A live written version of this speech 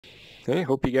Hey,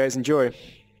 hope you guys enjoy.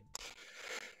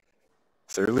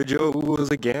 Surly Joe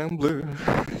was a gambler.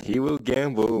 He will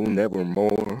gamble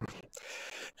nevermore.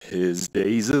 His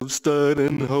days of stud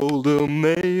and hold'em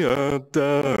they are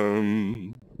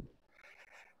done.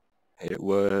 It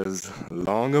was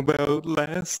long about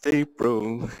last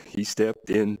April he stepped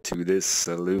into this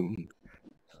saloon,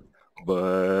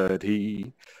 but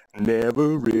he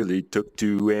never really took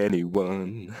to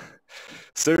anyone.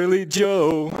 Surly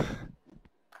Joe,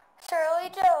 Surly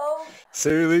Joe.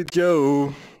 Surly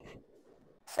Joe.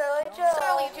 Surly Joe.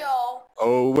 Surly Joe.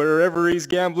 Oh, wherever he's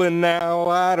gambling now,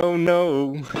 I don't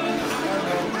know.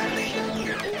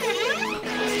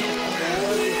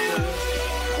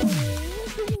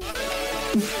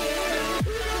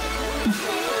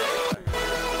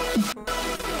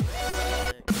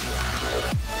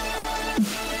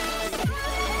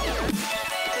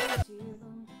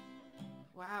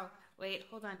 Wow. Wait,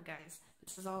 hold on, guys.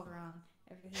 This is all wrong.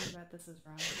 Everything about this is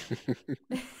wrong.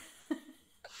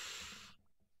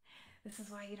 This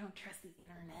is why you don't trust the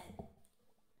internet.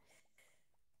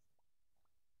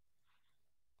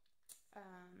 Let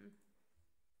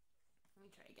me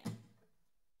try again.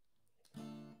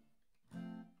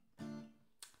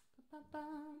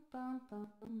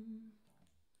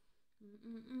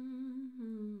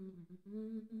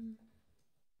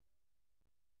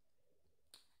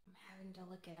 I'm having to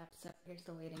look it up, so here's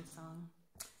the waiting song.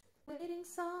 Waiting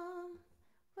song,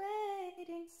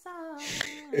 waiting song,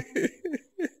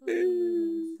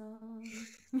 waiting song.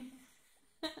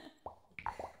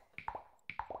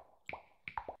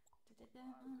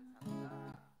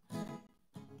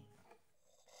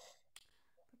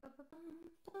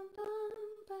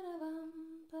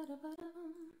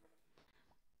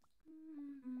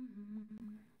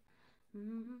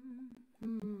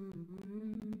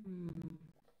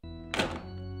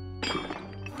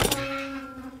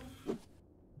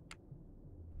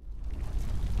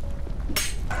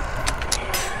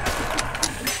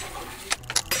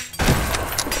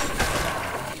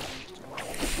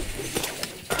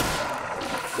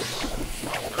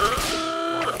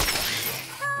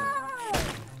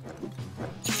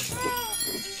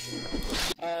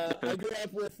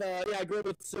 I grew up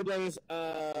with siblings.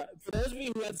 For those of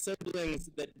you who had siblings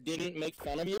that didn't make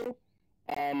fun of you,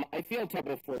 I feel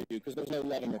terrible for you because there's no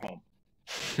love in your home.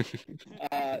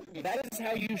 That is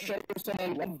how you show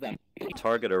someone love them.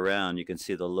 Target around, you can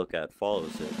see the look at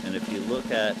follows it, and if you look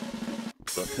at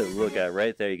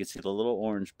right there, you can see the little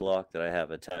orange block that I have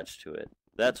attached to it.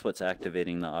 That's what's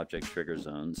activating the object trigger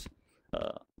zones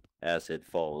as it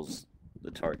follows the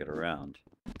target around.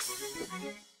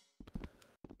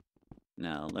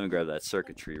 Now, let me grab that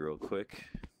circuitry real quick.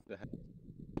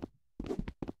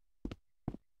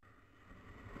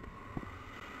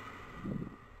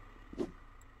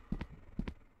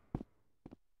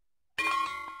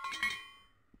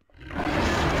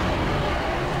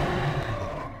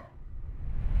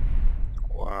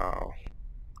 Wow.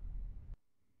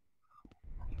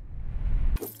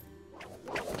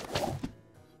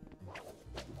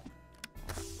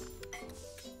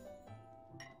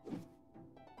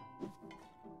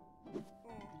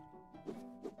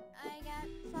 I got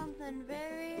something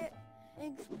very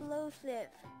explosive.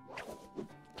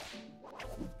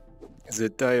 Is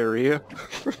it diarrhea?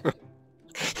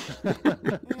 No,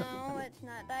 it's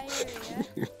not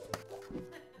diarrhea.